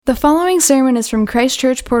The following sermon is from Christ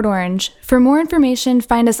Church, Port Orange. For more information,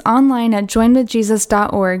 find us online at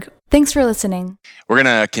joinwithjesus.org. Thanks for listening. We're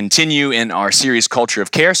going to continue in our series, Culture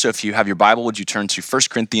of Care. So if you have your Bible, would you turn to 1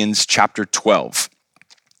 Corinthians chapter 12?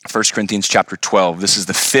 1 Corinthians chapter 12. This is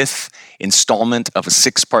the fifth installment of a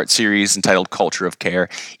six-part series entitled Culture of Care.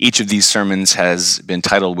 Each of these sermons has been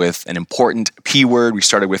titled with an important P word. We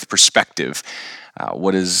started with perspective.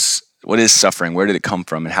 What is suffering? Where did it come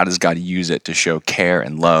from? And how does God use it to show care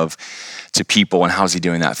and love to people? And how is he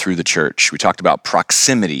doing that through the church? We talked about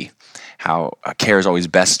proximity, how care is always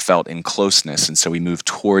best felt in closeness. And so we move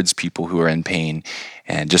towards people who are in pain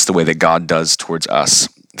and just the way that God does towards us.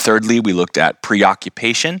 Thirdly, we looked at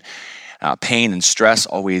preoccupation. Pain and stress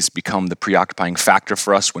always become the preoccupying factor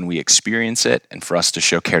for us when we experience it, and for us to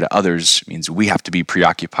show care to others means we have to be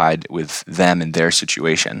preoccupied with them and their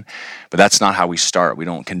situation. But that's not how we start. We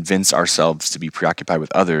don't convince ourselves to be preoccupied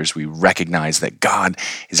with others. We recognize that God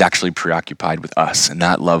is actually preoccupied with us, and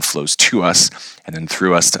that love flows to us and then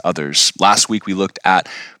through us to others. Last week we looked at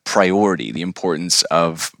priority, the importance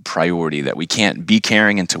of priority, that we can't be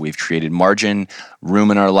caring until we've created margin, room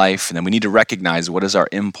in our life, and then we need to recognize what is our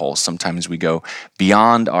impulse. Sometimes we go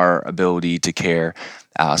beyond our ability to care.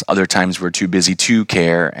 Other times we're too busy to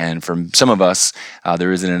care, and for some of us,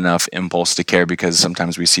 there isn't enough impulse to care because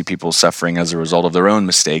sometimes we see people suffering as a result of their own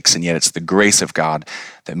mistakes, and yet it's the grace of God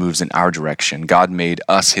that moves in our direction. God made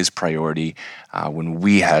us his priority when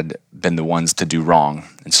we had been the ones to do wrong,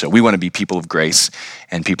 and so we want to be people of grace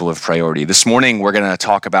and people of priority. This morning, we're going to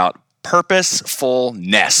talk about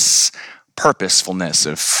purposefulness. Purposefulness.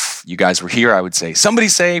 If you guys were here, I would say, somebody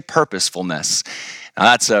say purposefulness. Now,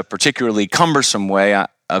 that's a particularly cumbersome way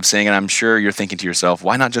of saying it. I'm sure you're thinking to yourself,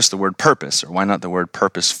 why not just the word purpose, or why not the word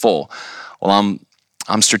purposeful? Well,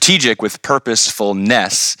 I'm strategic with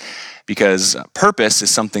purposefulness because purpose is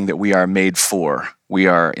something that we are made for. We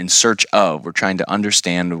are in search of. We're trying to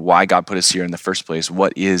understand why God put us here in the first place.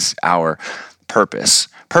 What is our purpose?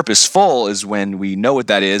 Purposeful is when we know what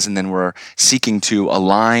that is, and then we're seeking to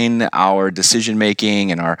align our decision-making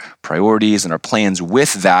and our priorities and our plans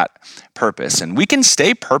with that purpose. And we can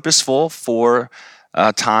stay purposeful for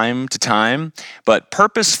time to time, but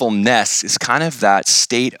purposefulness is kind of that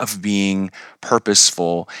state of being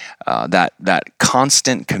purposeful, that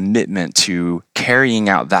constant commitment to carrying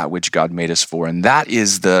out that which God made us for. And that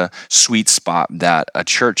is the sweet spot that a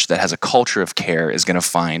church that has a culture of care is going to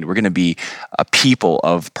find. We're going to be a people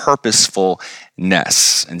of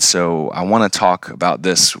purposefulness. And so I want to talk about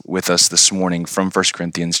this with us this morning from 1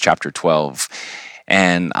 Corinthians chapter 12.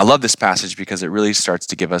 And I love this passage because it really starts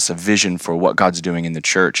to give us a vision for what God's doing in the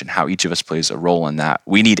church and how each of us plays a role in that.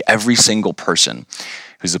 We need every single person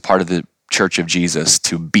who's a part of the church of Jesus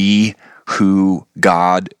to be who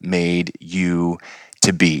God made you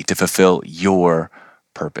to be, to fulfill your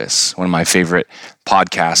purpose. One of my favorite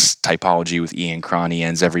podcasts, Typology with Ian Cronny,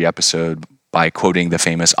 ends every episode by quoting the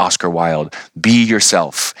famous Oscar Wilde, "Be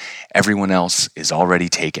yourself. Everyone else is already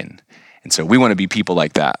taken." And so we want to be people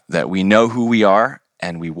like that we know who we are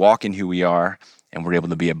and we walk in who we are, and we're able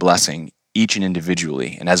to be a blessing each and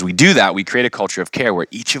individually. And as we do that, we create a culture of care where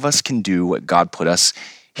each of us can do what God put us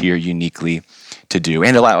here uniquely to do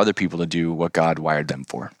and allow other people to do what God wired them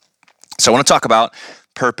for. So I want to talk about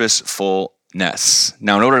purposefulness.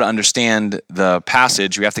 Now, in order to understand the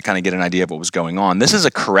passage, we have to kind of get an idea of what was going on. This is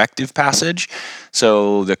a corrective passage.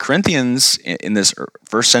 So the Corinthians in this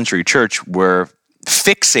first century church were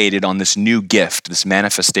fixated on this new gift, this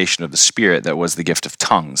manifestation of the Spirit that was the gift of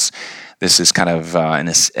tongues. This is kind of an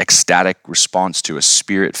ecstatic response to a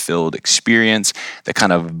Spirit-filled experience that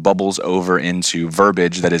kind of bubbles over into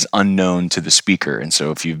verbiage that is unknown to the speaker. And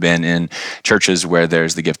so if you've been in churches where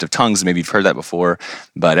there's the gift of tongues, maybe you've heard that before,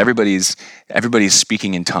 but everybody's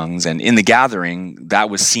speaking in tongues. And in the gathering,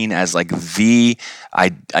 that was seen as like the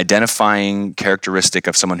identifying characteristic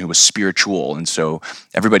of someone who was spiritual. And so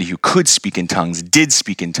everybody who could speak in tongues did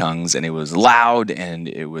speak in tongues, and it was loud and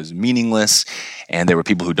it was meaningless. And there were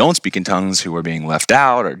people who don't speak in tongues who were being left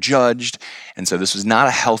out or judged. And so this was not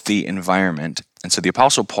a healthy environment. And so the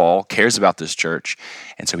Apostle Paul cares about this church.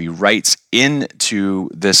 And so he writes into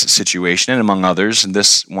this situation, and among others, and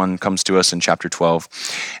this one comes to us in chapter 12.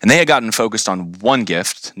 And they had gotten focused on one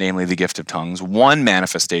gift, namely the gift of tongues, one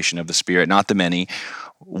manifestation of the Spirit, not the many,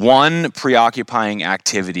 one preoccupying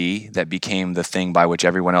activity that became the thing by which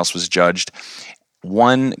everyone else was judged,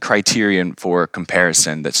 one criterion for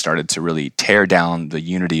comparison that started to really tear down the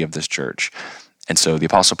unity of this church. And so the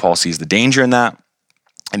Apostle Paul sees the danger in that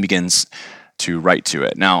and begins to write to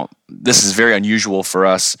it. Now, this is very unusual for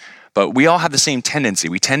us, but we all have the same tendency.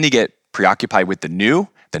 We tend to get preoccupied with the new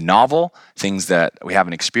the novel, things that we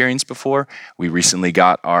haven't experienced before. We recently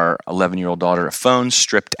got our 11-year-old daughter a phone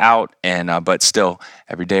stripped out, and but still,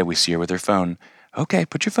 every day we see her with her phone. Okay,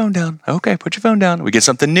 put your phone down. Okay, put your phone down. We get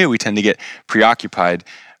something new. We tend to get preoccupied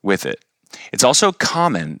with it. It's also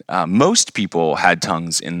common. Most people had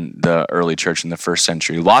tongues in the early church in the first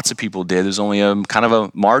century. Lots of people did. There's only a kind of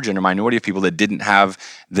a margin or minority of people that didn't have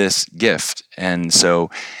this gift. And so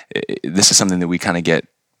this is something that we kind of get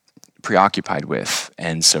preoccupied with.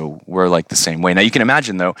 And so we're like the same way. Now you can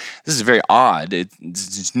imagine, though, this is very odd.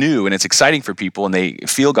 It's new and it's exciting for people, and they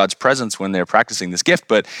feel God's presence when they're practicing this gift,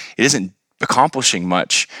 but it isn't accomplishing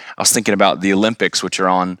much. I was thinking about the Olympics, which are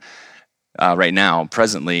on right now,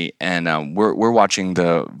 presently, and we're watching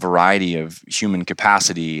the variety of human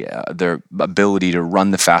capacity, their ability to run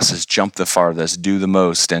the fastest, jump the farthest, do the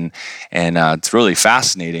most, and it's really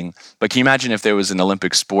fascinating. But can you imagine if there was an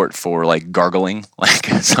Olympic sport for like gargling, like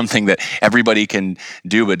something that everybody can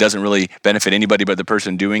do but doesn't really benefit anybody but the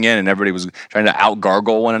person doing it, and everybody was trying to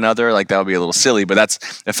out-gargle one another? Like, that would be a little silly, but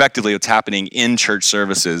that's effectively what's happening in church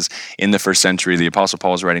services in the first century. The Apostle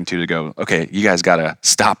Paul is writing to go, okay, you guys got to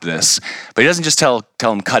stop this. But he doesn't just tell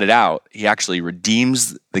them cut it out. He actually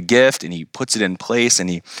redeems the gift, and he puts it in place, and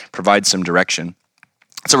he provides some direction.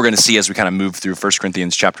 So we're going to see as we kind of move through 1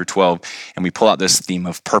 Corinthians chapter 12, and we pull out this theme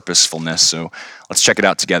of purposefulness. So let's check it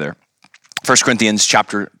out together. 1 Corinthians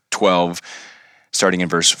chapter 12, starting in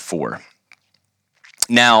verse 4.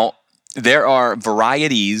 Now, there are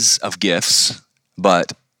varieties of gifts,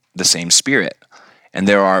 but the same Spirit. And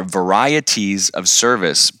there are varieties of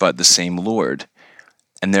service, but the same Lord.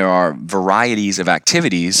 And there are varieties of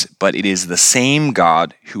activities, but it is the same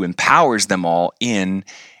God who empowers them all in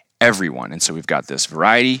everyone. And so we've got this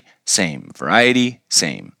variety, same.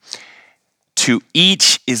 To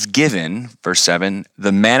each is given, verse 7,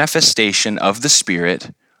 the manifestation of the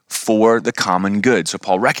Spirit for the common good. So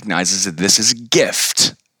Paul recognizes that this is a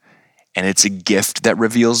gift, and it's a gift that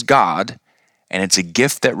reveals God, and it's a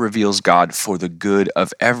gift that reveals God for the good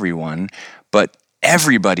of everyone, but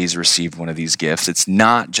everybody's received one of these gifts. It's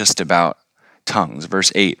not just about tongues.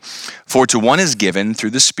 Verse 8, for to one is given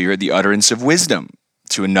through the Spirit the utterance of wisdom,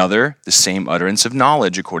 to another the same utterance of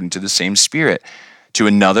knowledge according to the same Spirit, to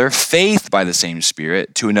another faith by the same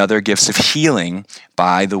Spirit, to another gifts of healing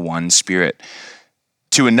by the one Spirit,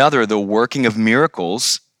 to another the working of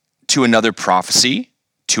miracles, to another prophecy,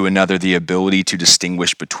 to another the ability to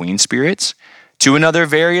distinguish between spirits, to another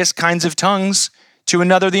various kinds of tongues, to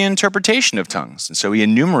another the interpretation of tongues. And so he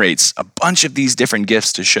enumerates a bunch of these different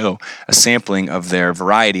gifts to show a sampling of their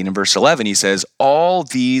variety. And in verse 11, he says, all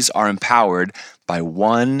these are empowered by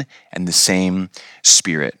one and the same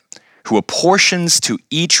Spirit, who apportions to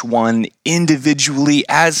each one individually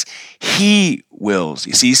as he wills.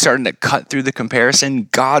 You see, he's starting to cut through the comparison.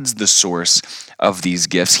 God's the source of these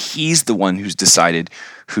gifts. He's the one who's decided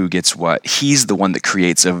who gets what. He's the one that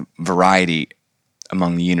creates a variety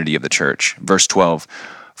among the unity of the church. Verse 12,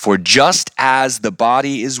 for just as the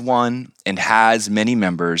body is one and has many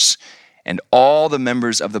members, and all the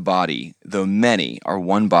members of the body, though many, are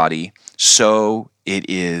one body, so it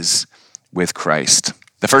is with Christ.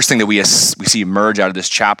 The first thing that we see emerge out of this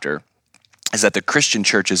chapter is that the Christian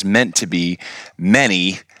church is meant to be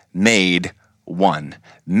many made one.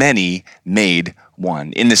 Many made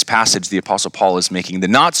one. In this passage, the Apostle Paul is making the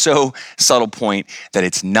not so subtle point that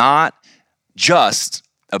it's not just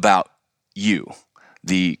about you.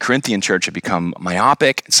 The Corinthian church had become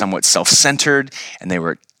myopic and somewhat self-centered, and they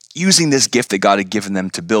were using this gift that God had given them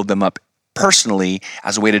to build them up personally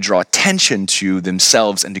as a way to draw attention to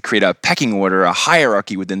themselves and to create a pecking order, a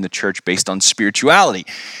hierarchy within the church based on spirituality.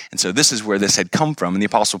 And so this is where this had come from, and the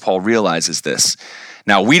Apostle Paul realizes this.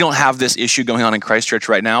 Now, we don't have this issue going on in Christ Church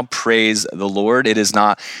right now. Praise the Lord. It is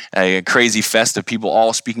not a crazy fest of people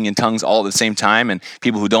all speaking in tongues all at the same time and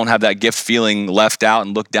people who don't have that gift feeling left out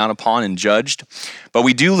and looked down upon and judged. But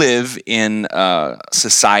we do live in a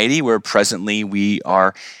society where presently we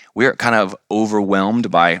are kind of overwhelmed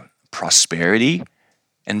by prosperity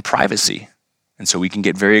and privacy. And so we can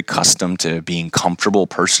get very accustomed to being comfortable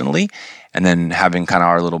personally and then having kind of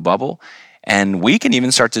our little bubble. And we can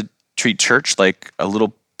even start to treat church like a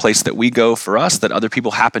little place that we go for us that other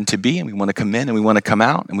people happen to be, and we want to come in and we want to come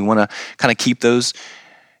out and we want to kind of keep those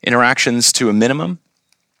interactions to a minimum.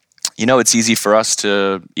 You know, it's easy for us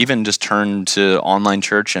to even just turn to online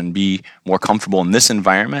church and be more comfortable in this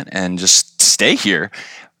environment and just stay here.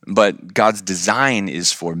 But God's design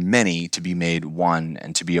is for many to be made one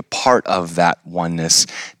and to be a part of that oneness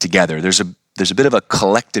together. There's a bit of a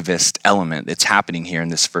collectivist element that's happening here in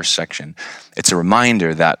this first section. It's a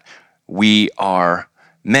reminder that we are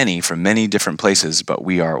many from many different places, but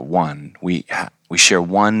we are one. We share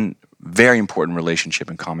one very important relationship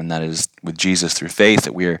in common, that is with Jesus through faith,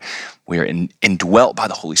 that we are indwelt by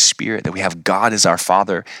the Holy Spirit, that we have God as our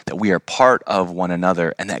Father, that we are part of one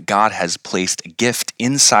another, and that God has placed a gift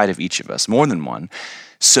inside of each of us, more than one,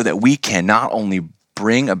 so that we can not only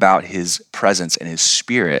bring about his presence and his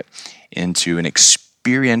Spirit into an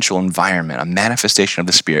experiential environment, a manifestation of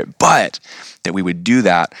the Spirit, but that we would do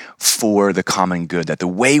that for the common good, that the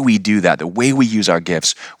way we do that, the way we use our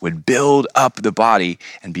gifts would build up the body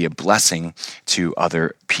and be a blessing to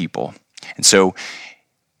other people. And so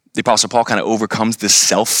the Apostle Paul kind of overcomes this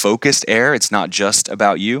self-focused error. It's not just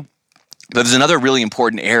about you. But there's another really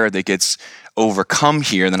important error that gets overcome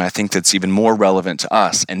here that I think that's even more relevant to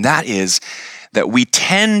us, and that is that we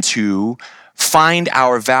tend to find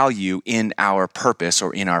our value in our purpose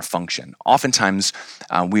or in our function. Oftentimes,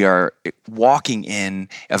 we are walking in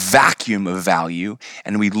a vacuum of value,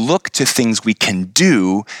 and we look to things we can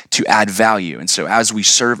do to add value. And so as we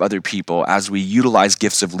serve other people, as we utilize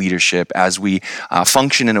gifts of leadership, as we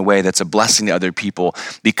function in a way that's a blessing to other people,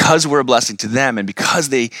 because we're a blessing to them and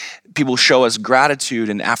because people show us gratitude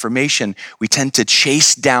and affirmation, we tend to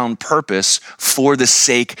chase down purpose for the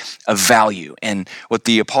sake of value. And what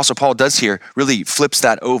the Apostle Paul does here really flips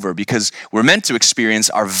that over, because we're meant to experience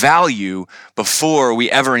our value before we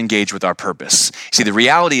ever engage with our purpose. See, the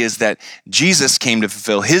reality is that Jesus came to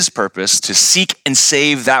fulfill his purpose, to seek and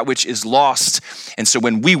save that which is lost. And so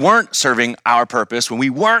when we weren't serving our purpose, when we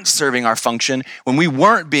weren't serving our function, when we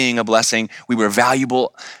weren't being a blessing, we were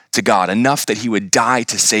valuable to God, enough that he would die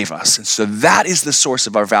to save us. And so that is the source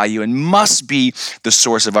of our value and must be the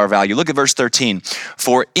source of our value. Look at verse 13.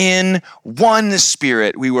 For in one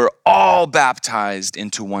Spirit we were all baptized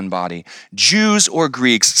into one body, Jews or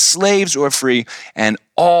Greeks, slaves or free, and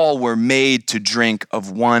all were made to drink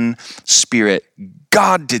of one Spirit.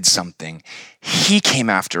 God did something. He came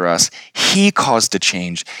after us. He caused a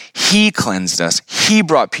change. He cleansed us. He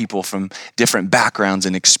brought people from different backgrounds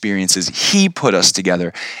and experiences. He put us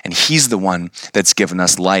together, and he's the one that's given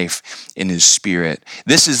us life in his Spirit.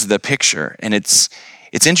 This is the picture, and it's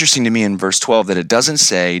interesting to me in verse 12 that it doesn't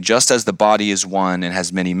say, just as the body is one and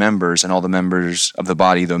has many members, and all the members of the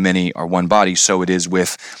body, though many, are one body, so it is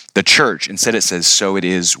with the church. Instead it says, so it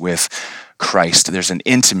is with Christ. There's an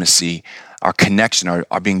intimacy, our connection,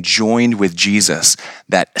 our being joined with Jesus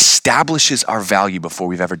that establishes our value before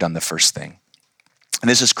we've ever done the first thing. And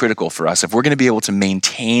this is critical for us. If we're going to be able to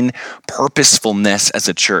maintain purposefulness as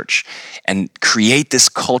a church and create this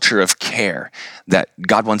culture of care that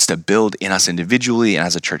God wants to build in us individually and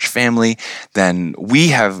as a church family, then we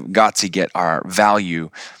have got to get our value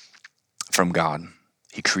from God.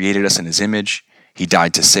 He created us in his image. He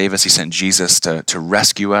died to save us. He sent Jesus to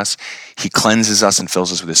rescue us. He cleanses us and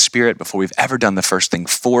fills us with his Spirit before we've ever done the first thing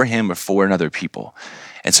for him or for another people.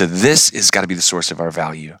 And so this has got to be the source of our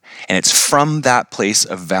value. And it's from that place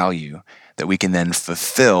of value that we can then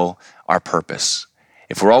fulfill our purpose.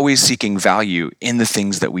 If we're always seeking value in the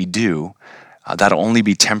things that we do, that'll only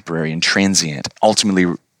be temporary and transient,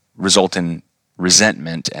 ultimately result in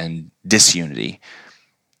resentment and disunity.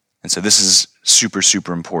 And so this is super,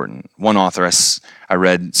 super important. One author I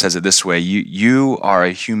read says it this way: you are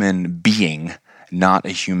a human being, not a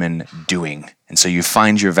human doing. And so you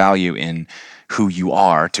find your value in who you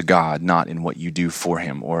are to God, not in what you do for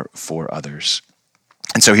him or for others.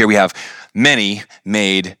 And so here we have many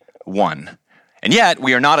made one. And yet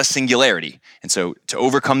we are not a singularity. And so to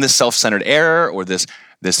overcome this self-centered error or this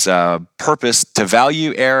purpose to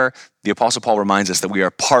value error, the Apostle Paul reminds us that we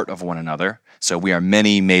are part of one another. So we are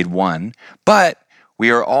many made one, but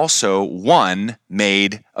we are also one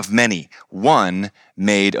made of many. One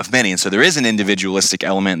made of many. And so there is an individualistic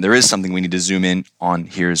element. There is something we need to zoom in on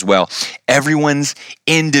here as well. Everyone's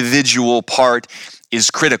individual part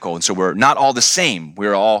is critical. And so we're not all the same.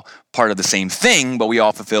 We're all part of the same thing, but we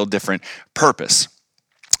all fulfill different purpose.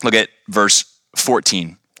 Look at verse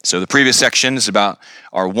 14. So the previous section is about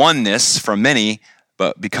our oneness from many,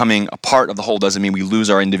 but becoming a part of the whole doesn't mean we lose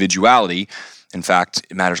our individuality. In fact,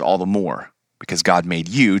 it matters all the more because God made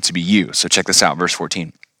you to be you. So check this out, verse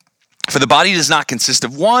 14. For the body does not consist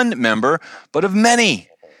of one member, but of many.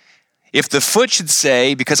 If the foot should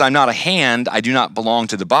say, because I'm not a hand, I do not belong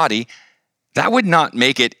to the body, that would not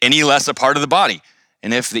make it any less a part of the body.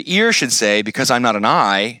 And if the ear should say, because I'm not an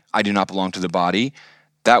eye, I do not belong to the body,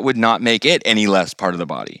 that would not make it any less part of the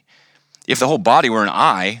body. If the whole body were an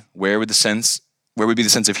eye, where would be the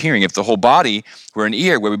sense of hearing? If the whole body were an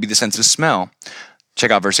ear, where would be the sense of smell?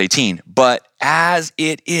 Check out verse 18. But as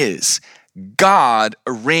it is, God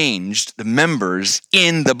arranged the members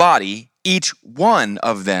in the body, each one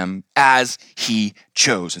of them as he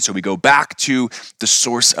chose. And so we go back to the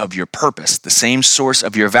source of your purpose, the same source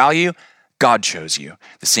of your value. God chose you.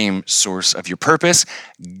 The same source of your purpose,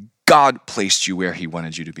 God placed you where he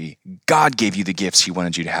wanted you to be. God gave you the gifts he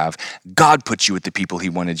wanted you to have. God put you with the people he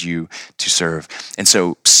wanted you to serve. And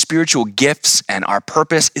so spiritual gifts and our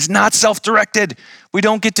purpose is not self-directed. We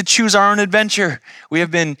don't get to choose our own adventure. We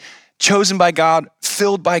have been chosen by God,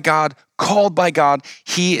 filled by God, called by God.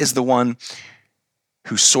 He is the one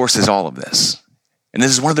who sources all of this. And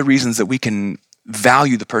this is one of the reasons that we can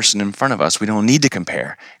value the person in front of us. We don't need to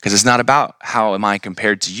compare, because it's not about how am I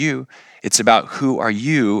compared to you. It's about who are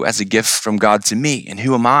you as a gift from God to me, and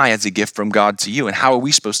who am I as a gift from God to you, and how are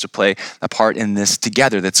we supposed to play a part in this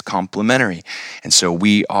together that's complementary. And so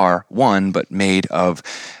we are one, but made of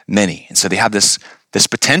many. And so they have this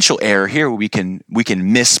potential error here where we can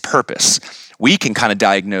miss purpose. We can kind of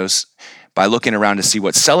diagnose by looking around to see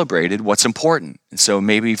what's celebrated, what's important. And so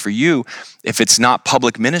maybe for you, if it's not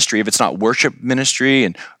public ministry, if it's not worship ministry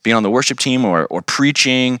and being on the worship team or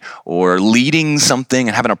preaching or leading something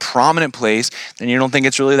and having a prominent place, then you don't think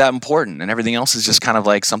it's really that important. And everything else is just kind of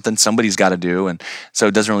like something somebody's got to do. And so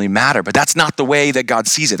it doesn't really matter. But that's not the way that God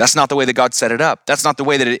sees it. That's not the way that God set it up. That's not the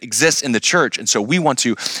way that it exists in the church. And so we want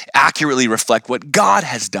to accurately reflect what God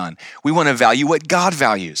has done. We want to value what God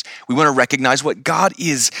values. We want to recognize what God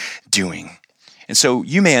is doing. And so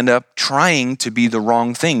you may end up trying to be the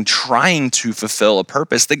wrong thing, trying to fulfill a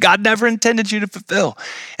purpose that God never intended you to fulfill.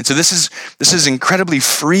 And so this is incredibly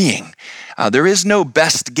freeing. There is no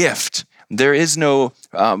best gift. There is no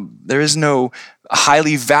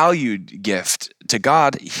highly valued gift to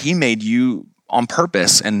God. He made you on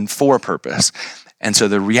purpose and for a purpose. And so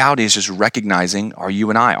the reality is just recognizing, are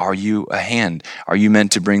you an eye? Are you a hand? Are you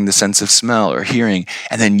meant to bring the sense of smell or hearing?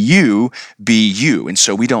 And then you be you. And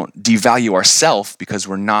so we don't devalue ourselves because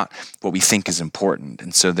we're not what we think is important.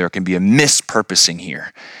 And so there can be a mispurposing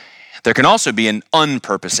here. There can also be an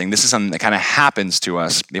unpurposing. This is something that kind of happens to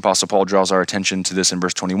us. The Apostle Paul draws our attention to this in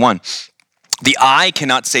verse 21. The eye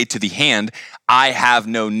cannot say to the hand, I have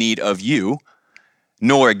no need of you.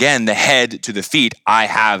 Nor again the head to the feet, I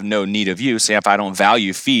have no need of you. Say, if I don't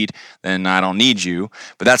value feet, then I don't need you.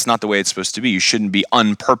 But that's not the way it's supposed to be. You shouldn't be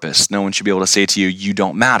unpurposed. No one should be able to say to you, you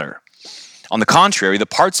don't matter. On the contrary, the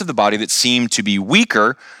parts of the body that seem to be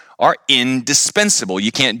weaker are indispensable.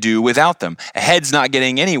 You can't do without them. A head's not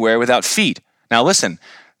getting anywhere without feet. Now listen,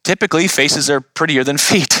 typically faces are prettier than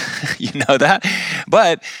feet. You know that?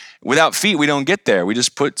 But without feet, we don't get there. We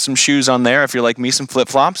just put some shoes on there, if you're like me, some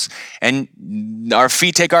flip-flops, and our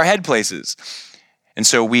feet take our head places. And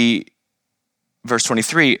so verse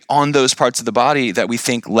 23, on those parts of the body that we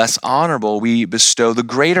think less honorable, we bestow the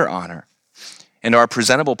greater honor. And our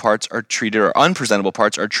presentable parts are treated, or unpresentable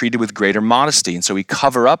parts are treated with greater modesty. And so we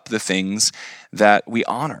cover up the things that we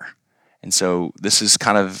honor. And so this is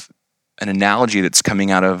kind of an analogy that's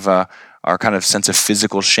coming out of our kind of sense of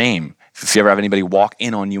physical shame. If you ever have anybody walk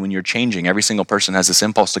in on you when you're changing, every single person has this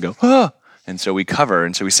impulse to go, ah! And so we cover.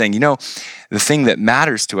 And so we're saying, the thing that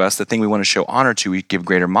matters to us, the thing we want to show honor to, we give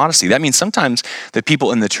greater modesty. That means sometimes the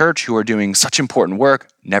people in the church who are doing such important work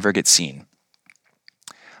never get seen.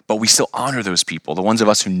 But we still honor those people. The ones of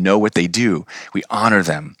us who know what they do, we honor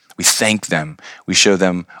them. We thank them. We show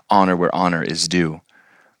them honor where honor is due.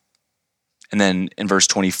 And then in verse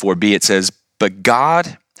 24b, it says, but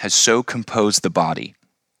God has so composed the body,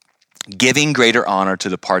 giving greater honor to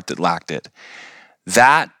the part that lacked it,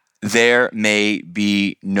 that there may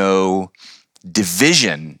be no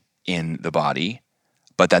division in the body,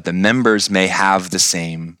 but that the members may have the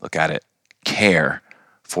same, look at it, care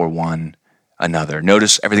for one another.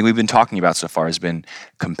 Notice everything we've been talking about so far has been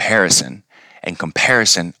comparison. And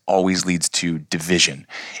comparison always leads to division.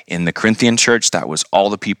 In the Corinthian church, that was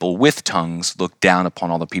all the people with tongues looked down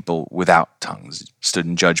upon all the people without tongues, stood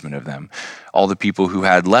in judgment of them. All the people who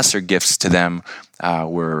had lesser gifts to them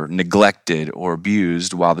were neglected or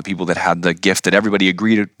abused, while the people that had the gift that everybody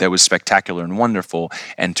agreed that was spectacular and wonderful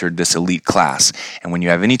entered this elite class. And when you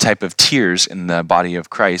have any type of tiers in the body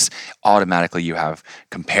of Christ, automatically you have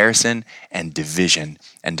comparison and division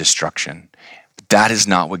and destruction. That is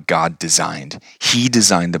not what God designed. He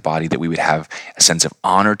designed the body that we would have a sense of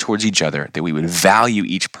honor towards each other, that we would value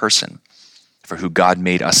each person for who God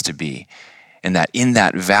made us to be, and that in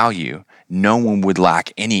that value, no one would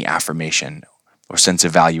lack any affirmation or sense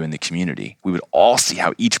of value in the community. We would all see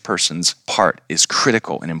how each person's part is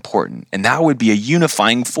critical and important, and that would be a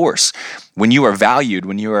unifying force. When you are valued,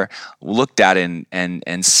 when you are looked at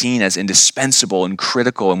and seen as indispensable and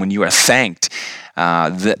critical, and when you are thanked,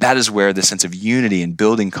 that is where the sense of unity and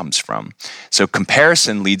building comes from. So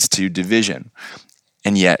comparison leads to division.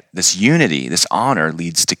 And yet this unity, this honor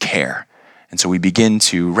leads to care. And so we begin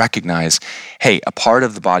to recognize, hey, a part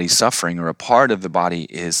of the body's suffering or a part of the body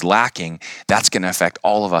is lacking. That's going to affect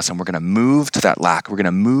all of us. And we're going to move to that lack. We're going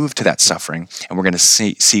to move to that suffering. And we're going to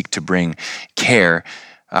seek to bring care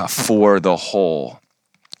for the whole.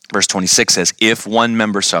 Verse 26 says, if one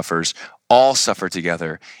member suffers, all suffer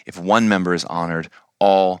together. If one member is honored,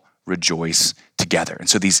 all rejoice together. And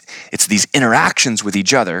so it's these interactions with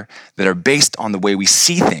each other that are based on the way we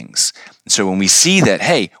see things. And so when we see that,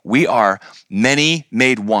 hey, we are many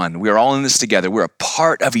made one, we are all in this together, we're a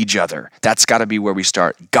part of each other, that's got to be where we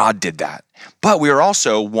start. God did that. But we are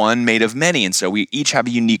also one made of many, and so we each have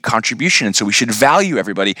a unique contribution, and so we should value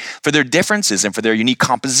everybody for their differences and for their unique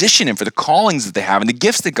composition and for the callings that they have and the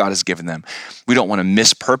gifts that God has given them. We don't want to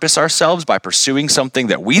mispurpose ourselves by pursuing something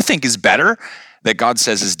that we think is better, that God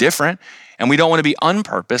says is different, and we don't want to be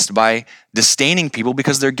unpurposed by disdaining people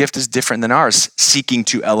because their gift is different than ours, seeking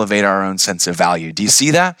to elevate our own sense of value. Do you see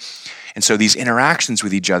that? And so these interactions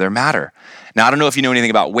with each other matter. Now, I don't know if you know anything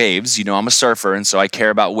about waves. You know, I'm a surfer, and so I care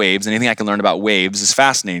about waves. Anything I can learn about waves is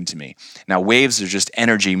fascinating to me. Now, waves are just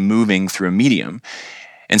energy moving through a medium.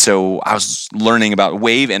 And so I was learning about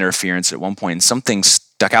wave interference at one point, and something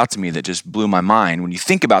stuck out to me that just blew my mind. When you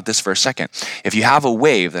think about this for a second, if you have a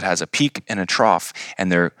wave that has a peak and a trough,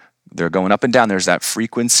 and they're going up and down, there's that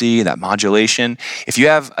frequency, that modulation. If you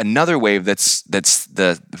have another wave that's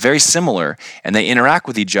very similar, and they interact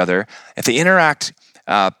with each other, if they interact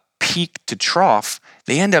peak to trough,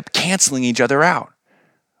 they end up canceling each other out.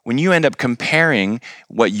 When you end up comparing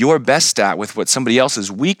what you're best at with what somebody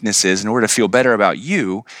else's weakness is in order to feel better about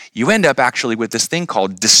you, you end up actually with this thing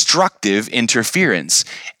called destructive interference.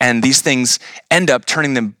 And these things end up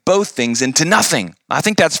turning them both things into nothing. I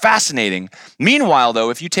think that's fascinating. Meanwhile, though,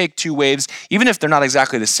 if you take two waves, even if they're not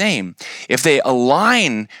exactly the same, if they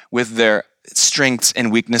align with their strengths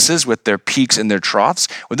and weaknesses, with their peaks and their troughs,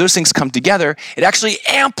 when those things come together, it actually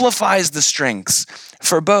amplifies the strengths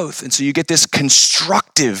for both. And so you get this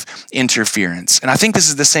constructive interference. And I think this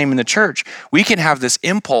is the same in the church. We can have this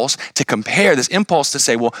impulse to compare, this impulse to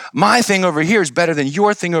say, well, my thing over here is better than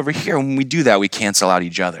your thing over here. When we do that, we cancel out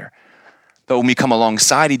each other. But when we come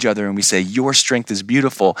alongside each other and we say, your strength is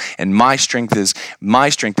beautiful and my strength is my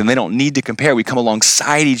strength, and they don't need to compare, we come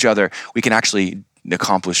alongside each other, we can actually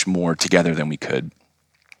accomplish more together than we could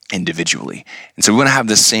individually. And so we want to have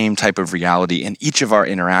the same type of reality in each of our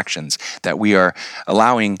interactions, that we are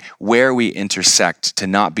allowing where we intersect to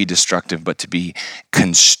not be destructive, but to be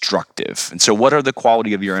constructive. And so what are the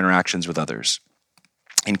quality of your interactions with others?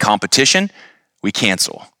 In competition, we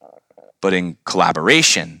cancel. But in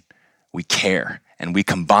collaboration, we care and we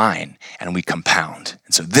combine and we compound.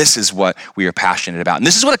 And so this is what we are passionate about. And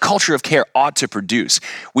this is what a culture of care ought to produce.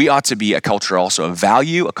 We ought to be a culture also of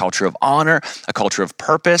value, a culture of honor, a culture of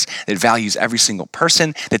purpose that values every single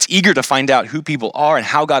person, that's eager to find out who people are and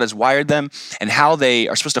how God has wired them and how they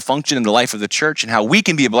are supposed to function in the life of the church and how we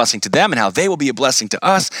can be a blessing to them and how they will be a blessing to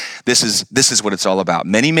us. This is what it's all about.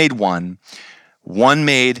 Many made one, one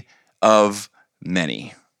made of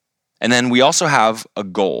many. And then we also have a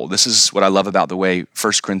goal. This is what I love about the way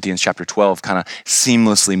 1 Corinthians chapter 12 kind of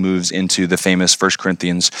seamlessly moves into the famous 1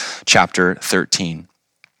 Corinthians chapter 13.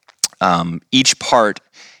 Each part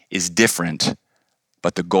is different,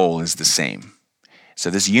 but the goal is the same. So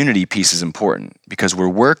this unity piece is important because we're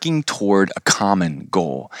working toward a common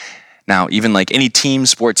goal. Now, even like any team,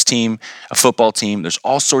 sports team, a football team, there's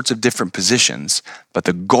all sorts of different positions, but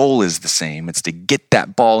the goal is the same. It's to get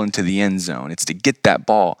that ball into the end zone. It's to get that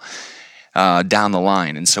ball down the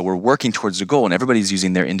line. And so we're working towards the goal, and everybody's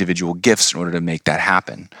using their individual gifts in order to make that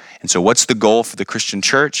happen. And so what's the goal for the Christian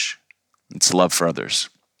church? It's love for others.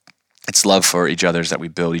 It's love for each other, that we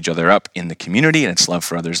build each other up in the community, and it's love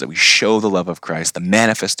for others that we show the love of Christ, the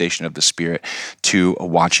manifestation of the Spirit to a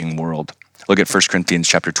watching world. Look at 1 Corinthians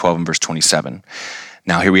chapter 12 and verse 27.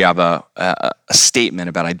 Now here we have a statement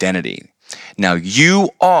about identity. Now you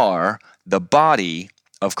are the body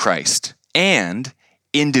of Christ and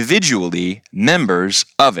individually members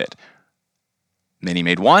of it. Many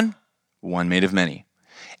made one, one made of many.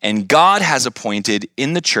 And God has appointed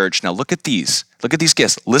in the church, now look at these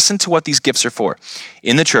gifts. Listen to what these gifts are for.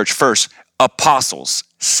 In the church, first, apostles,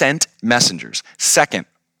 sent messengers. Second,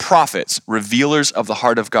 prophets, revealers of the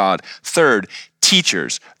heart of God. Third,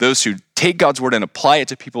 teachers, those who take God's word and apply it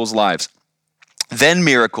to people's lives. Then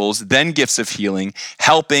miracles, then gifts of healing,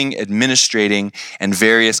 helping, administrating, and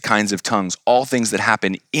various kinds of tongues. All things that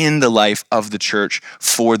happen in the life of the church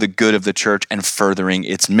for the good of the church and furthering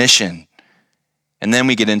its mission. And then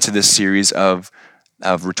we get into this series of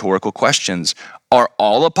rhetorical questions. Are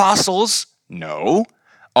all apostles? No.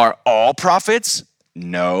 Are all prophets?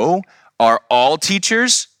 No. Are all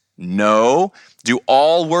teachers? No. Do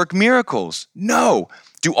all work miracles? No.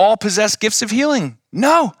 Do all possess gifts of healing?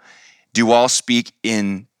 No. Do all speak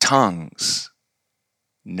in tongues?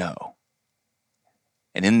 No.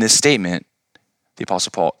 And in this statement, the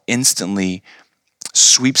Apostle Paul instantly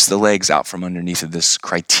sweeps the legs out from underneath of this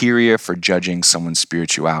criteria for judging someone's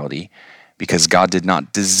spirituality, because God did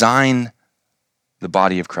not design the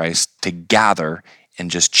body of Christ to gather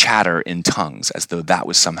and just chatter in tongues as though that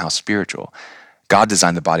was somehow spiritual. God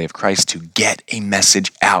designed the body of Christ to get a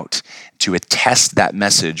message out, to attest that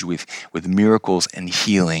message with miracles and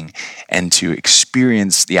healing, and to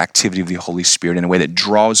experience the activity of the Holy Spirit in a way that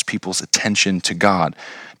draws people's attention to God.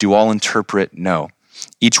 Do all interpret? No.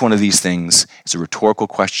 Each one of these things is a rhetorical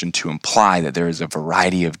question to imply that there is a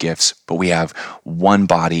variety of gifts, but we have one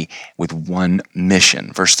body with one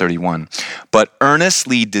mission. Verse 31, but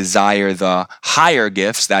earnestly desire the higher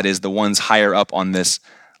gifts, that is the ones higher up on this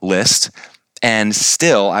list, and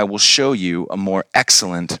still I will show you a more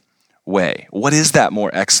excellent way. What is that more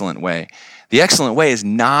excellent way? The excellent way is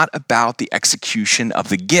not about the execution of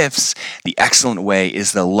the gifts. The excellent way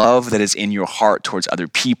is the love that is in your heart towards other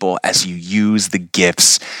people as you use the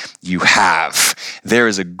gifts you have. There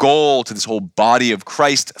is a goal to this whole body of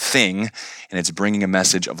Christ thing, and it's bringing a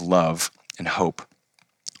message of love and hope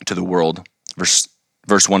to the world. Verse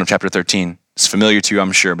 1 of chapter 13. It's familiar to you,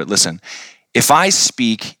 I'm sure, but listen. If I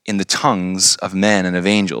speak in the tongues of men and of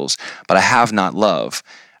angels, but I have not love,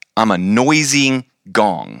 I'm a noisy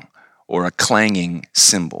gong or a clanging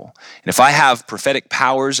cymbal. And if I have prophetic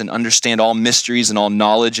powers and understand all mysteries and all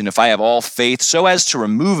knowledge, and if I have all faith so as to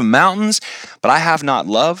remove mountains, but I have not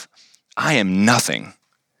love, I am nothing.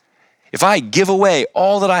 If I give away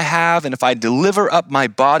all that I have, and if I deliver up my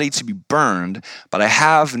body to be burned, but I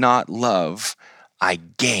have not love, I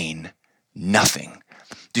gain nothing.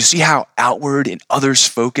 Do you see how outward and others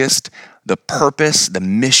focused the purpose, the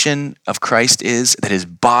mission of Christ is, that his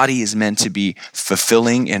body is meant to be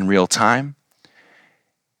fulfilling in real time?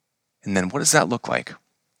 And then what does that look like?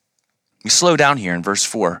 We slow down here in verse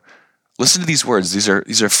 4. Listen to these words. These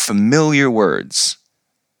are familiar words.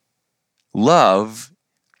 Love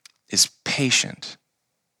is patient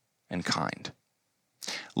and kind.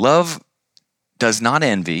 Love does not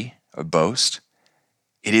envy or boast.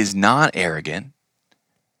 It is not arrogant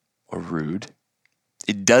or rude.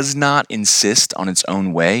 It does not insist on its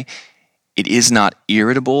own way. It is not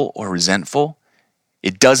irritable or resentful.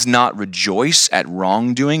 It does not rejoice at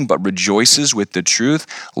wrongdoing, but rejoices with the truth.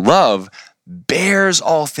 Love bears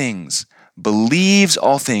all things, believes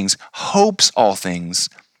all things, hopes all things,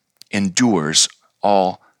 endures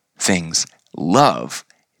all things. Love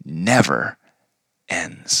never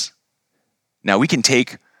ends. Now we can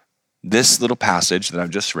take this little passage that I've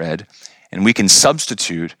just read, and we can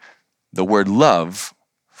substitute the word love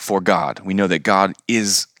for God. We know that God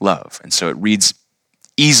is love. And so it reads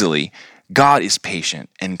easily, God is patient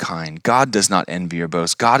and kind. God does not envy or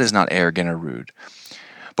boast. God is not arrogant or rude.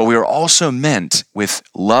 But we are also meant with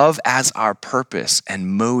love as our purpose and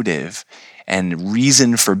motive and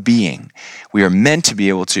reason for being. We are meant to be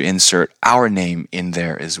able to insert our name in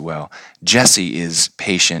there as well. Jesse is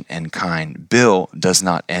patient and kind. Bill does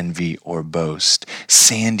not envy or boast.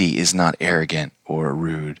 Sandy is not arrogant or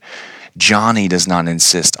rude. Johnny does not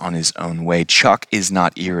insist on his own way. Chuck is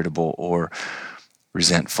not irritable or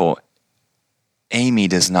resentful. Amy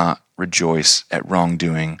does not rejoice at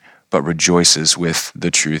wrongdoing, but rejoices with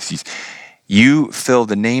the truth. You fill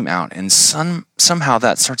the name out, and somehow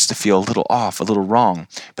that starts to feel a little off, a little wrong.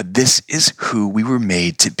 But this is who we were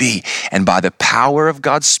made to be. And by the power of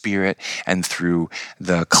God's Spirit and through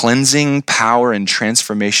the cleansing power and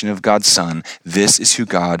transformation of God's Son, this is who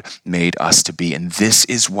God made us to be. And this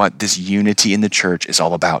is what this unity in the church is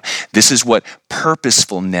all about. This is what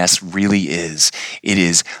purposefulness really is. It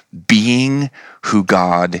is being who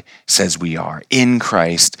God says we are in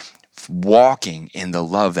Christ, walking in the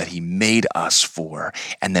love that he made us for,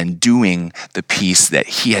 and then doing the piece that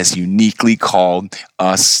he has uniquely called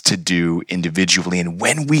us to do individually. And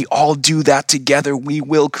when we all do that together, we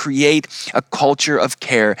will create a culture of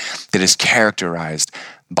care that is characterized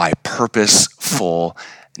by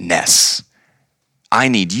purposefulness. I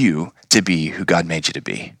need you to be who God made you to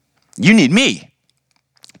be. You need me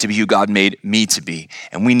to be who God made me to be.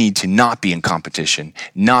 And we need to not be in competition,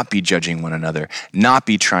 not be judging one another, not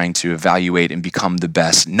be trying to evaluate and become the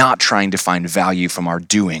best, not trying to find value from our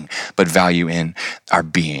doing, but value in our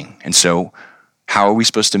being. And so how are we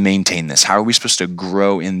supposed to maintain this? How are we supposed to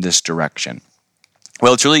grow in this direction?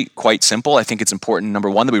 Well, it's really quite simple. I think it's important, number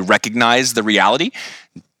one, that we recognize the reality.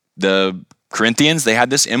 The Corinthians, they had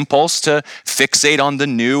this impulse to fixate on the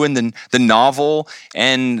new and the novel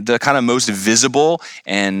and the kind of most visible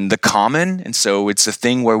and the common. And so it's a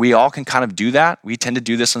thing where we all can kind of do that. We tend to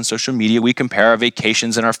do this on social media. We compare our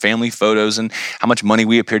vacations and our family photos and how much money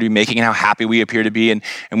we appear to be making and how happy we appear to be. And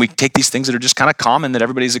we take these things that are just kind of common that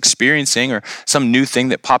everybody's experiencing or some new thing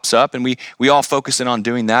that pops up. And we all focus in on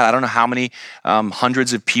doing that. I don't know how many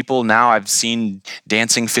hundreds of people now I've seen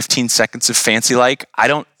dancing 15 seconds of Fancy Like.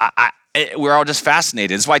 We're all just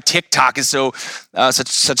fascinated. It's why TikTok is so such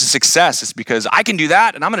a success. It's because I can do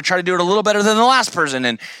that, and I'm going to try to do it a little better than the last person.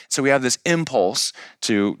 And so we have this impulse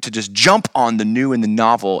to just jump on the new and the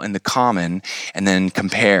novel and the common, and then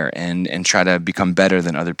compare and try to become better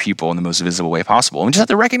than other people in the most visible way possible. And we just have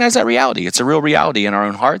to recognize that reality. It's a real reality in our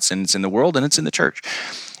own hearts, and it's in the world, and it's in the church.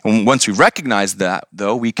 And once we recognize that,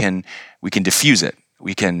 though, we can diffuse it.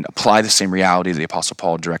 We can apply the same reality that the Apostle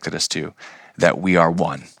Paul directed us to, that we are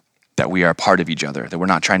one, that we are a part of each other, that we're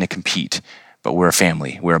not trying to compete, but we're a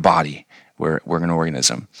family, we're a body, we're an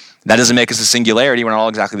organism. That doesn't make us a singularity. We're not all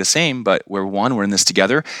exactly the same, but we're one, we're in this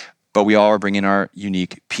together, but we all are bringing our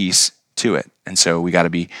unique piece to it. And so we got to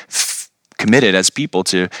be committed as people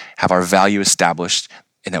to have our value established,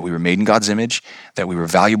 and that we were made in God's image, that we were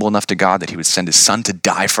valuable enough to God, that he would send his son to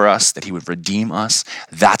die for us, that he would redeem us.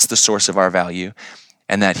 That's the source of our value.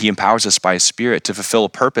 And that he empowers us by his Spirit to fulfill a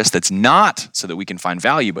purpose that's not so that we can find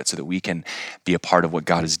value, but so that we can be a part of what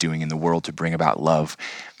God is doing in the world to bring about love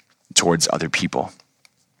towards other people.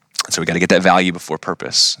 So we got to get that value before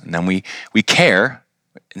purpose. And then we care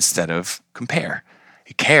instead of compare.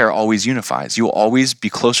 Care always unifies. You will always be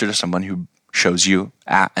closer to someone who shows you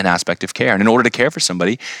an aspect of care. And in order to care for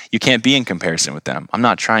somebody, you can't be in comparison with them. I'm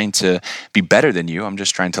not trying to be better than you. I'm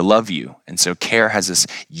just trying to love you. And so care has this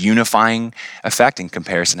unifying effect, and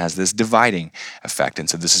comparison has this dividing effect. And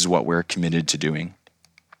so this is what we're committed to doing.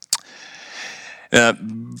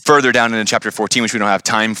 Further down in chapter 14, which we don't have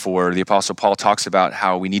time for, the Apostle Paul talks about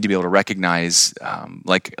how we need to be able to recognize,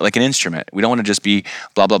 like an instrument. We don't want to just be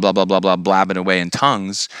blah, blah, blah, blah, blah, blah, blabbing away in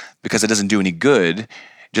tongues, because it doesn't do any good.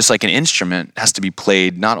 Just like an instrument has to be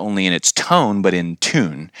played not only in its tone, but in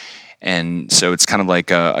tune. And so it's kind of like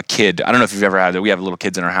a kid. I don't know if you've ever had it. We have little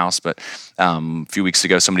kids in our house, but a few weeks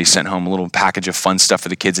ago, somebody sent home a little package of fun stuff for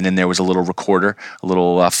the kids, and in there was a little recorder, a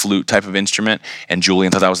little flute type of instrument. And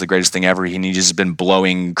Julian thought that was the greatest thing ever. He's just been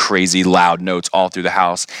blowing crazy loud notes all through the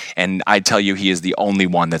house. And I tell you, he is the only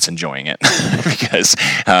one that's enjoying it because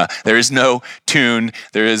there is no tune.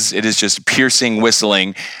 It is just piercing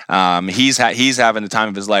whistling. He's having the time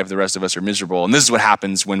of his life. The rest of us are miserable. And this is what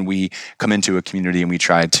happens when we come into a community and we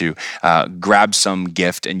try to grab some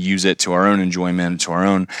gift and use it to our own enjoyment, to our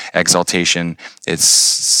own exaltation.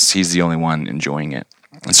 He's the only one enjoying it.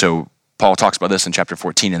 And so Paul talks about this in chapter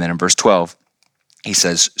 14, and then in verse 12, he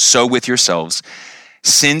says, "So with yourselves,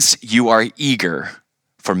 since you are eager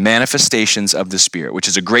for manifestations of the Spirit," which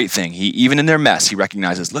is a great thing. Even in their mess, he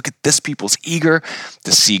recognizes, look at this people's eager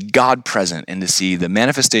to see God present and to see the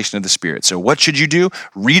manifestation of the Spirit. So what should you do?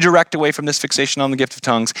 Redirect away from this fixation on the gift of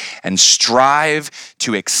tongues and strive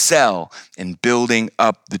to excel in building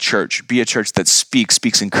up the church. Be a church that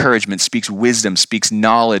speaks encouragement, speaks wisdom, speaks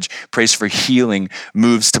knowledge, prays for healing,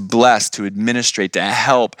 moves to bless, to administrate, to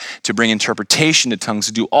help, to bring interpretation to tongues,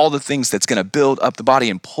 to do all the things that's going to build up the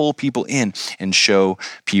body and pull people in and show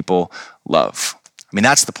people love. I mean,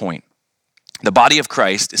 that's the point. The body of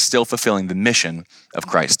Christ is still fulfilling the mission of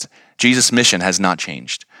Christ. Jesus' mission has not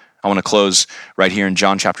changed. I want to close right here in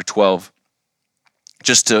John chapter 12,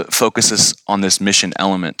 just to focus us on this mission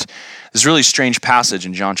element. This really strange passage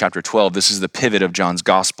in John chapter 12. This is the pivot of John's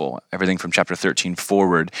gospel. Everything from chapter 13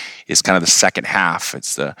 forward is kind of the second half.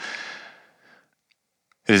 It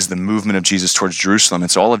is the movement of Jesus towards Jerusalem.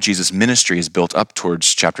 And so all of Jesus' ministry is built up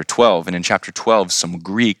towards chapter 12. And in chapter 12, some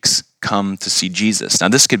Greeks come to see Jesus. Now,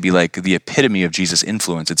 this could be like the epitome of Jesus'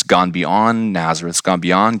 influence. It's gone beyond Nazareth, it's gone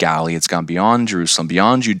beyond Galilee, it's gone beyond Jerusalem,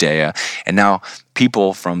 beyond Judea. And now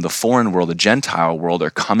people from the foreign world, the Gentile world, are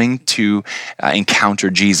coming to encounter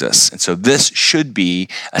Jesus. And so this should be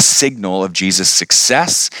a signal of Jesus'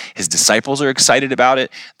 success. His disciples are excited about it.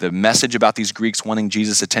 The message about these Greeks wanting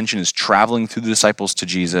Jesus' attention is traveling through the disciples to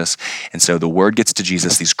Jesus. And so the word gets to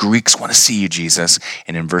Jesus. These Greeks want to see you, Jesus.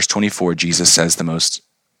 And in verse 24, Jesus says the most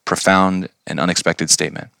profound and unexpected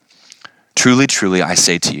statement. "Truly, truly, I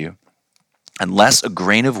say to you, unless a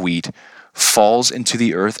grain of wheat falls into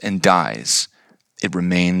the earth and dies, it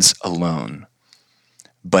remains alone.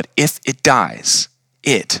 But if it dies,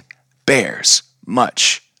 it bears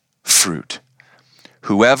much fruit.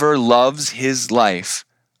 Whoever loves his life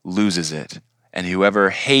loses it, and whoever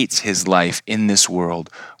hates his life in this world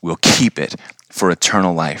will keep it for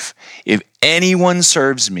eternal life. If anyone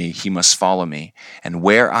serves me, he must follow me, and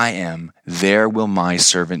where I am, there will my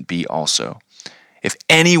servant be also. If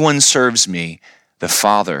anyone serves me, the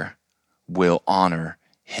Father will honor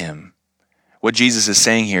him. What Jesus is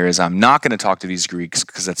saying here is, I'm not going to talk to these Greeks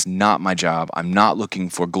because that's not my job. I'm not looking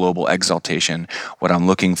for global exaltation. What I'm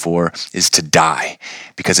looking for is to die,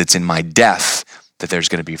 because it's in my death that there's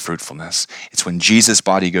going to be fruitfulness. It's when Jesus'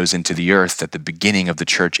 body goes into the earth that the beginning of the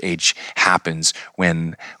church age happens,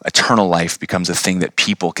 when eternal life becomes a thing that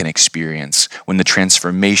people can experience, when the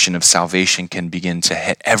transformation of salvation can begin to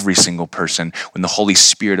hit every single person, when the Holy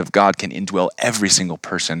Spirit of God can indwell every single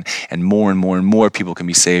person, and more and more people can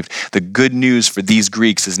be saved. The good news for these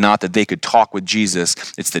Greeks is not that they could talk with Jesus,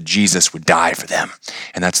 it's that Jesus would die for them.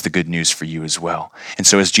 And that's the good news for you as well. And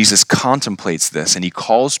so as Jesus contemplates this and he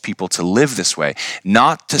calls people to live this way,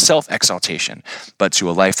 not to self-exaltation, but to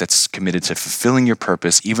a life that's committed to fulfilling your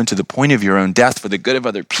purpose, even to the point of your own death for the good of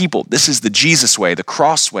other people. This is the Jesus way, the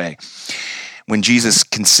cross way. When Jesus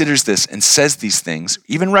considers this and says these things,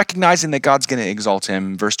 even recognizing that God's going to exalt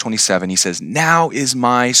him, verse 27, he says, "Now is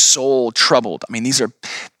my soul troubled." I mean, these are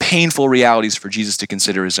painful realities for Jesus to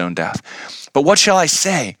consider his own death. "But what shall I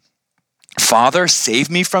say? Father, save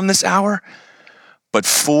me from this hour? But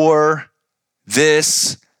for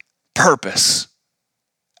this purpose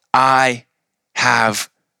I have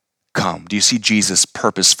come." Do you see Jesus'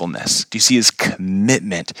 purposefulness? Do you see his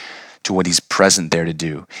commitment to what he's present there to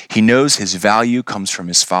do? He knows his value comes from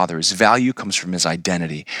his Father. His value comes from his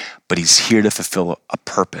identity, but he's here to fulfill a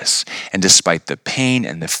purpose. And despite the pain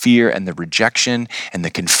and the fear and the rejection and the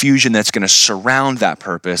confusion that's going to surround that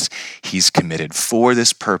purpose, he's committed. For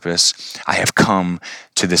this purpose, I have come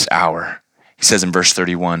to this hour. He says in verse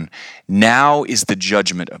 31, "Now is the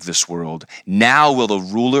judgment of this world. Now will the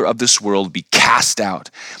ruler of this world be cast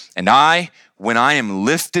out. And I, when I am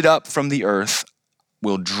lifted up from the earth,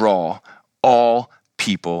 will draw all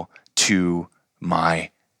people to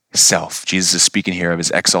myself." Jesus is speaking here of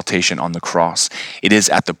his exaltation on the cross. It is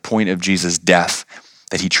at the point of Jesus' death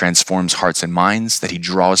that he transforms hearts and minds, that he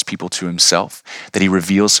draws people to himself, that he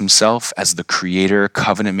reveals himself as the creator,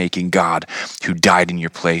 covenant-making God who died in your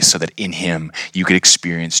place so that in him you could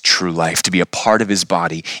experience true life, to be a part of his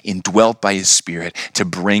body, indwelt by his Spirit, to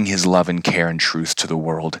bring his love and care and truth to the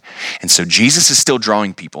world. And so Jesus is still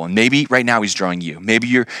drawing people, and maybe right now he's drawing you. Maybe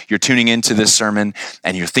you're tuning into this sermon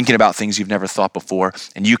and you're thinking about things you've never thought before,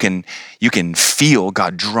 and you can feel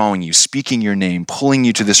God drawing you, speaking your name, pulling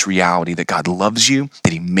you to this reality that God loves you,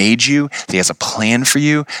 that he made you, that he has a plan for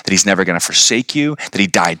you, that he's never going to forsake you, that he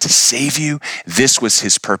died to save you. This was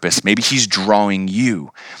his purpose. Maybe he's drawing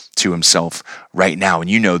you to himself right now. And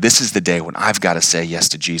you know, this is the day when I've got to say yes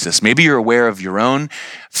to Jesus. Maybe you're aware of your own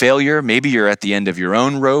failure. Maybe you're at the end of your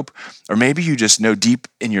own rope, or maybe you just know deep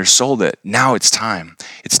in your soul that now it's time.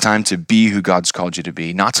 It's time to be who God's called you to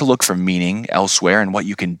be, not to look for meaning elsewhere and what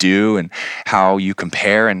you can do and how you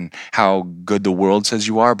compare and how good the world says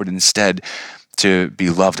you are, but instead to be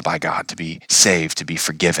loved by God, to be saved, to be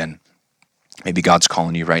forgiven. Maybe God's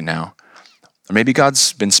calling you right now. Or maybe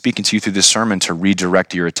God's been speaking to you through this sermon to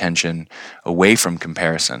redirect your attention away from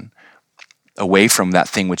comparison, away from that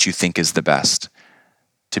thing which you think is the best,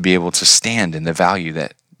 to be able to stand in the value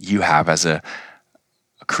that you have as a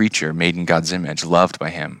creature made in God's image, loved by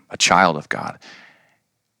him, a child of God,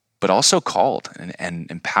 but also called and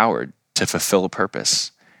empowered to fulfill a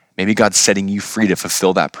purpose. Maybe God's setting you free to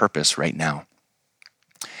fulfill that purpose right now.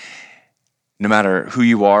 No matter who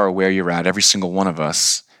you are or where you're at, every single one of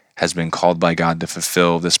us has been called by God to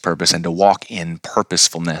fulfill this purpose and to walk in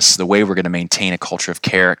purposefulness. The way we're going to maintain a culture of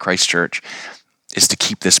care at Christ Church is to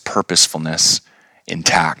keep this purposefulness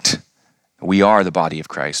intact. We are the body of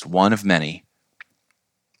Christ, one of many,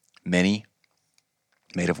 many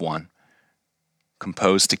made of one,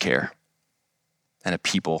 composed to care, and a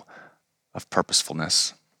people of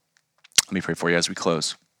purposefulness. Let me pray for you as we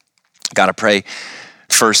close. God, I pray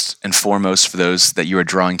first and foremost for those that you are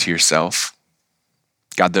drawing to yourself.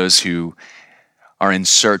 God, those who are in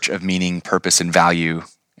search of meaning, purpose, and value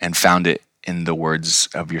and found it in the words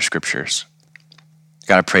of your scriptures.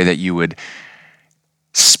 God, I pray that you would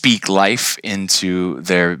speak life into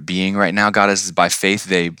their being right now. God, as by faith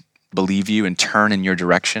they believe you and turn in your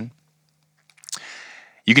direction.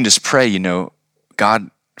 You can just pray,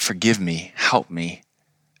 God, forgive me, help me,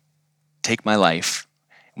 take my life.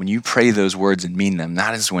 When you pray those words and mean them,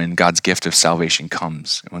 that is when God's gift of salvation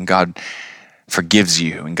comes. When God forgives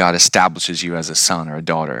you and God establishes you as a son or a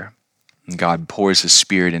daughter, and God pours his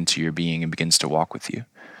Spirit into your being and begins to walk with you.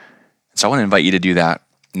 So I want to invite you to do that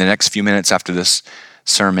in the next few minutes after this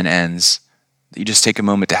sermon ends. that you just take a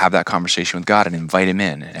moment to have that conversation with God and invite him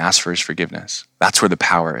in and ask for his forgiveness. That's where the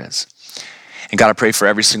power is. And God, I pray for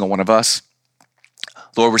every single one of us.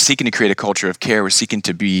 Lord, we're seeking to create a culture of care. We're seeking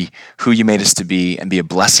to be who you made us to be and be a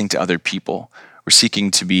blessing to other people. We're seeking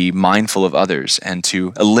to be mindful of others and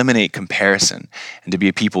to eliminate comparison and to be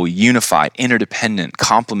a people unified, interdependent,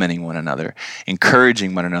 complementing one another,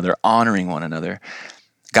 encouraging one another, honoring one another.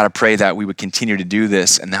 God, I pray that we would continue to do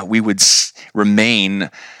this and that we would remain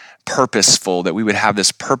purposeful, that we would have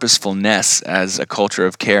this purposefulness as a culture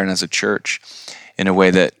of care and as a church in a way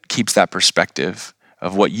that keeps that perspective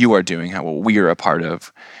of what you are doing, what we are a part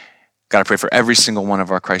of. God, I pray for every single one of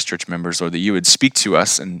our Christ Church members, Lord, that you would speak to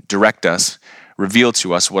us and direct us, reveal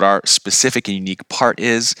to us what our specific and unique part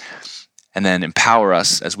is, and then empower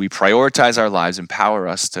us as we prioritize our lives, empower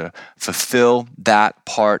us to fulfill that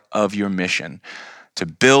part of your mission, to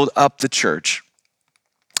build up the church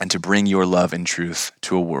and to bring your love and truth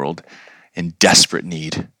to a world in desperate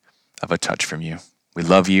need of a touch from you. We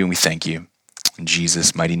love you and we thank you. In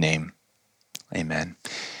Jesus' mighty name, amen.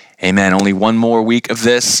 Amen. Only one more week of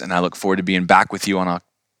this, and I look forward to being back with you on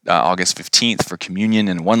August 15th for communion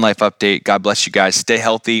and One Life Update. God bless you guys. Stay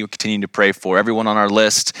healthy. We're continuing to pray for everyone on our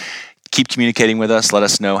list. Keep communicating with us. Let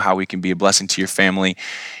us know how we can be a blessing to your family.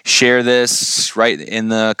 Share this right in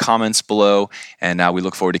the comments below, and we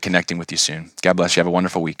look forward to connecting with you soon. God bless you. Have a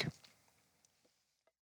wonderful week.